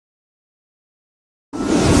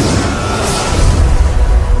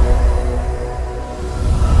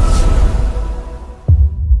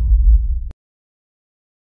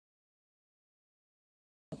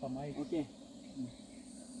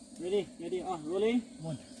Rolling.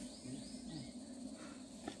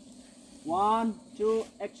 1, 2,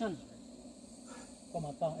 action. Có mà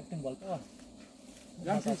tao acting ball có.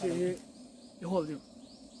 Yang sih sih, ya hold you.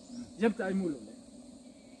 Jam tak mulu.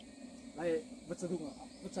 Lai baca tu nggak?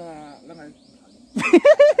 Baca langai.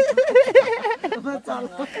 Baca.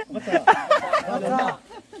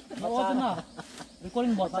 Baca na.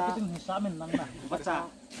 Recording ball marketing hisamin nang na. Baca.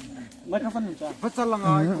 Microphone ni cah. Baca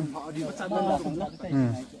langai. Baca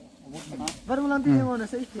langai. Baru nanti yang mana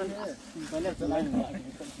sih?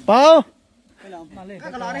 Pau.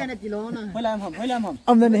 Các loại này kilo nè. Hơi làm hầm.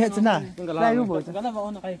 Ông nên hết nào. Đây luôn rồi. Cái là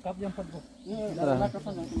vào nó. Ay kap yang pat ko.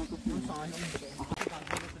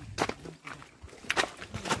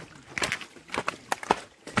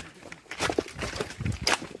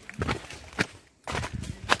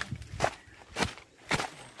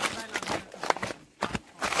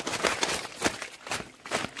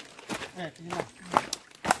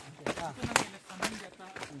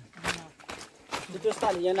 Itu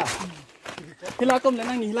start ni lah. Hila kom le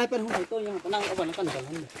nang ni hilai pen hong to yang tenang oban kan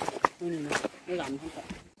jalan ni ni ram hong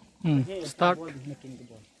Start.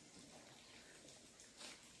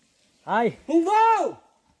 Hai. Hung wow.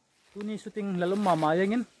 Tu ni shooting lalu mama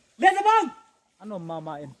yangin. Lên ra bang. Ano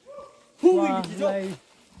mamain? Hung Wah, ni jo.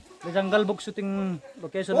 the jungle book shooting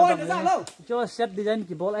location Ôi, bang. nó ra đâu? Jo set design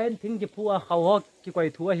ki ball ain thing ki phua khaw ho ki koi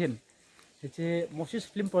thua hin. Che Moses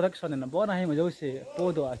film production na bona hai majo se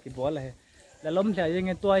po do ki ball hai. Lalom thla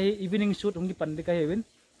yeng to hi evening shoot hong ki pan de ka hewin.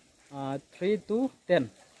 3 to 10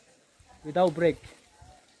 without break.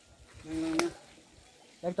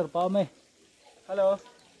 Director pa me. Hello.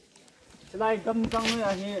 Selai gam kang ni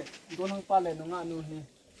ahi do nang pa le nunga nu ni.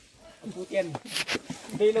 Pu tien.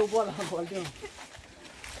 Dei lo bol ha bol dio.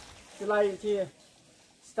 Selai chi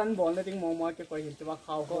stun ball le ting mong ma ke koi hin te ba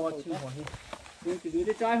khaw ko chi ho hi. Ni ti ni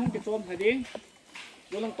de chai hong ke chom ha ding.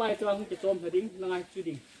 Do nang pa te hong ke chom ha ding langai chu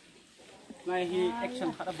ding. Ngai hi action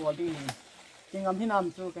khat ball ding ni. Kingam hi nam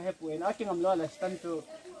chu ka he pu na kingam lo la stun chu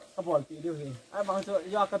ka ball pi dio hi. Ai bang chu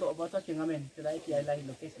ya ka do ba cha kingam en. Selai ti ai lai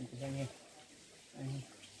location ti hang he.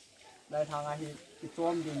 Lai thang ai ki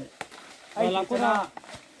chom ding. Ai la ko na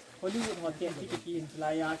Hollywood hotel ti ki in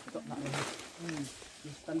lai ya ki to na ni.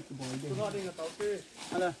 Stun ki ball ding. Tu ada yang tahu ke?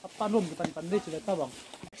 Ala Pan rum pan pan de chu ta bang.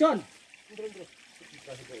 John.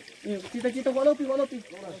 Cita-cita walau pi.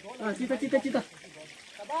 Ah, cita-cita.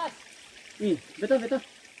 Tabas. Betul.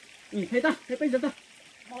 Heta, jata.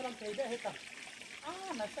 Mau orang kaya heta.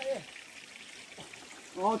 Na sa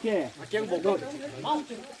Okay. Akiang bogor. Mau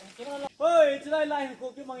chu. Oi, chilai lai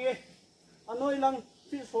ko ki mangi. Anoi lang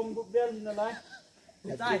si som gu bel na lai.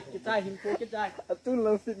 Kita him ko kita. Tu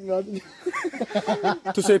lang fit ngat.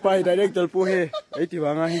 Tu say pai director po he. Ai ti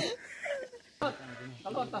wanga hi.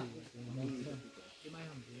 Kalau ta.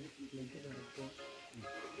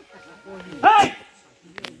 Hey!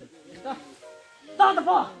 Ta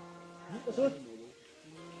pa.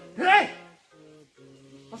 Hey!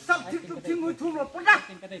 Pasal tik ngui thum lo pa.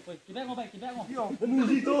 Ting ka dai poi ki bek ngo bai ki bek ngo. Nu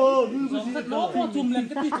si to, Lo po chum len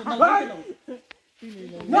ka ti chu na lo.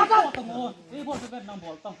 Nó đâu? Đi bộ bên nằm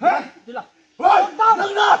bò tông. Đi là.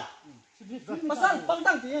 Dang na. Pasal bang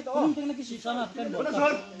dang ti to. Ting na ki si sana kan bò.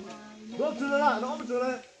 Nó chưa là, nó chưa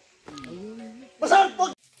là. Pasal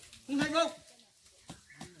bang. Không thấy không?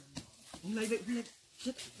 Không lấy vậy.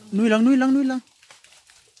 Nuôi lăng.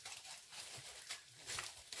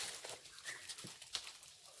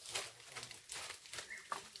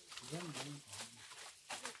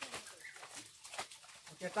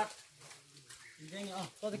 Okay, cut.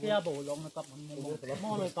 Có cái kia bổ lông nó cặp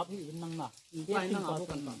mò rồi cặp thì năng nè. Cái năng áo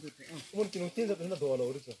cần. Muốn kinu tin được nó đồ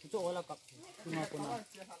rồi chứ. Chỗ là cặp ngọc con nào.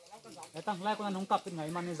 Để tăng lại con ăn không cặp cái ngày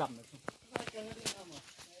mà nó giảm được.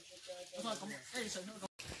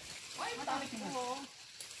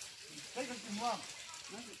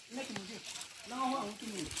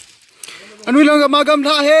 Nuôi lăng mà gam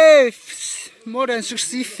tha he. More than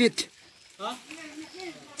 60 feet. Hả?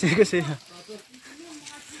 Chỉ cái gì?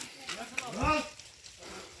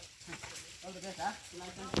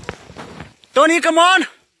 Tony, come on!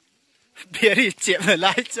 Berry chẹp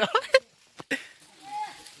lại cho.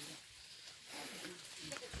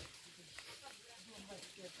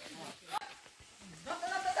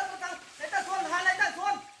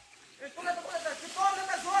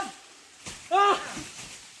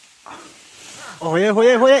 Ôi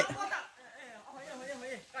ơi.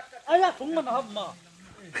 Ai ya, cũng mà hầm mà.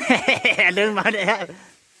 Đừng mà để.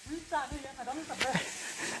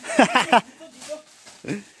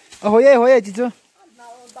 Ôi ơi chị chú.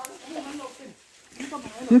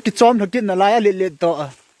 Cái chom thật kiện là lại liệt to.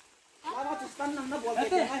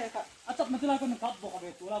 Acap mati lah con cặp bộ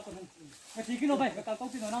về tu lah con. Thì cái nó vậy, cái tao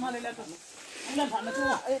tin nó nằm lên lên rồi. Anh lên thẳng nó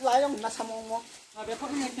chưa? Ấy lái không, nó xăm không? À, bé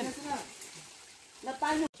phát hiện cái Nó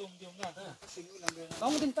tay nó.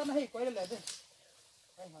 đóng tin tao hay quay lại đây.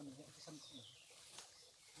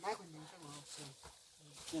 Máy của mình sao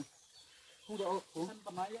không được, không.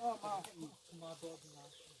 Tầm máy mà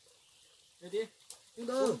Đây đi. Không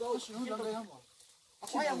được. Không được không?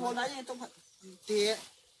 Khói em ngồi đấy trong tía.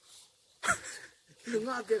 Đừng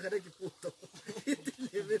ngã kia cái đây cái phụ.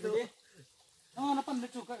 nó pan lên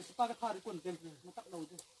chỗ cái cái thà đi quần tiền nó cắt đầu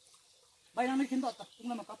chứ. Bay năng đi khiến đọt cũng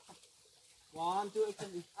là mà cắt. 1, 2,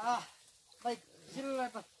 action. Bay xin lại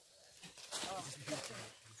vậy.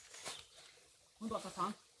 Không đọt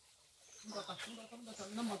sáng. Không đọt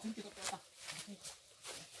năm một chín cái đọt.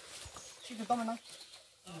 Xin tao mà năng.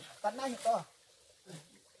 Tận này to.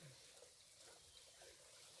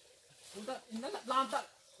 Chúng ta nó làm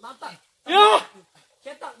tận.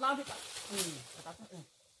 Chết tận làm thì tận.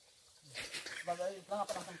 Và đây nó là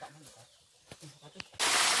tận tận.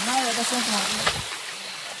 Này là cái xong rồi.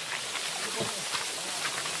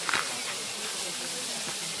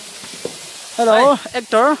 Hello,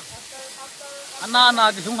 actor. Anh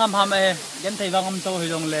cái chúng ham ấy, dân thầy vang âm châu hồi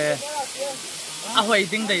đồng lệ. Hồi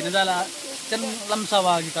tiếng đấy nó ra là chân lâm sao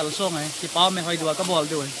vào cái cả sông ấy, cái bao mình hồi đùa cái ball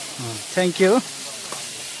rồi. Thank you.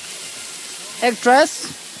 Actress.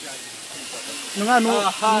 Nunga nu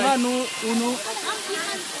unu.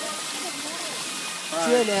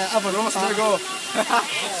 Chia nè, apa rumah sana go.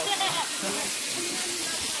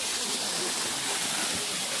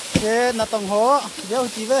 Ke na tong ho, dia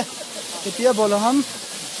uti ve. Ke pia boloham.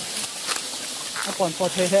 Apon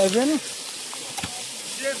pot he heaven.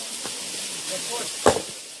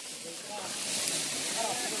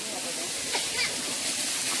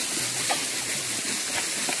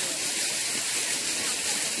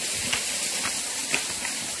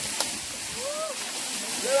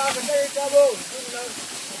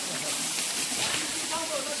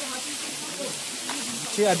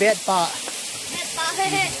 Chị ở bếp pa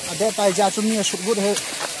ở bếp pa ra chung nhiều sụp bút hết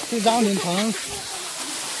thì rau nên thằng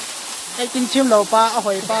cái tinh chim lẩu pa ở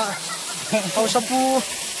hồi pa hậu sập pu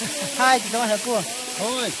hai thì nó là pu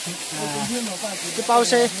Thôi, cái bao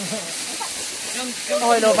xe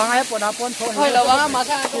hồi lẩu vàng ấy bọn nào bọn thôi hồi đầu vang mà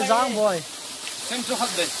sao? cái rang boy Xem số hấp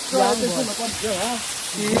đấy. rang boy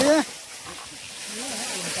chị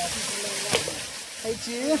hay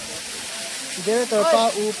chị director pa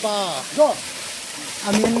upa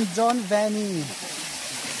Amin John Vanny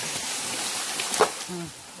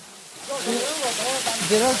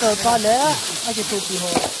director pa le a ki tu pi ho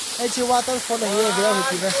ai chi waterfall he ve ho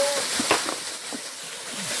ki ve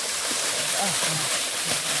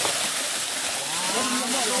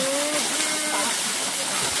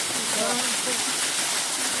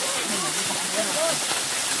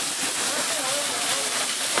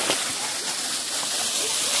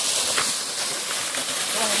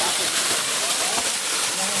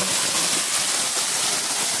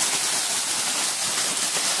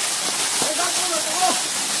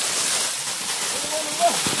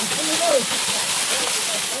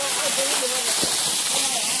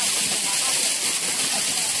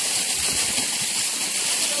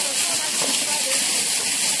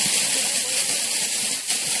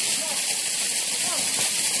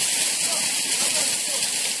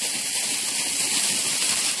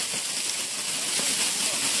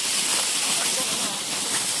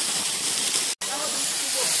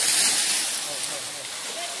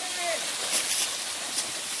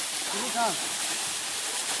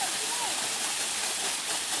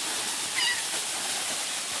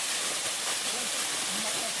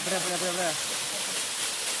Bre.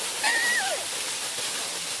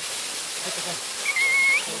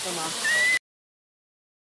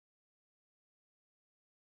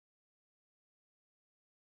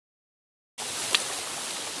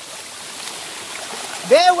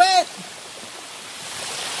 Bear wait.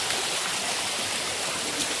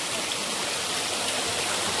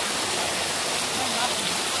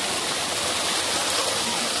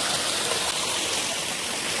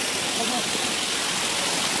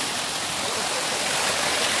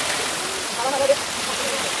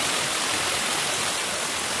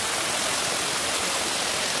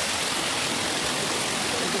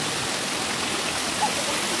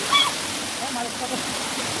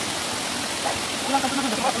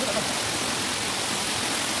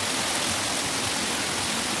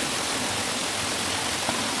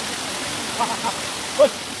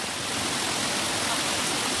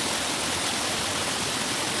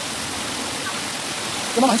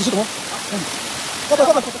 Cái món này chỉ đúng không? Có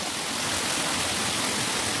rồi.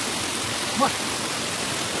 Mua.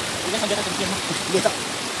 Ini kan dia akan kirim. Dia tak.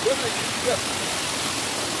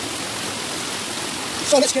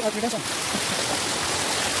 So let's get our credentials.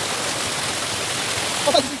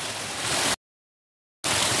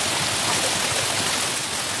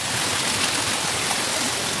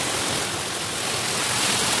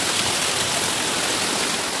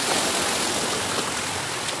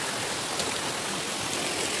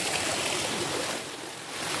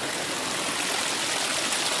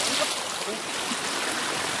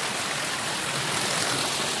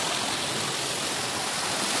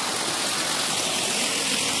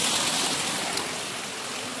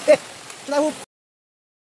 Hey, can I hope?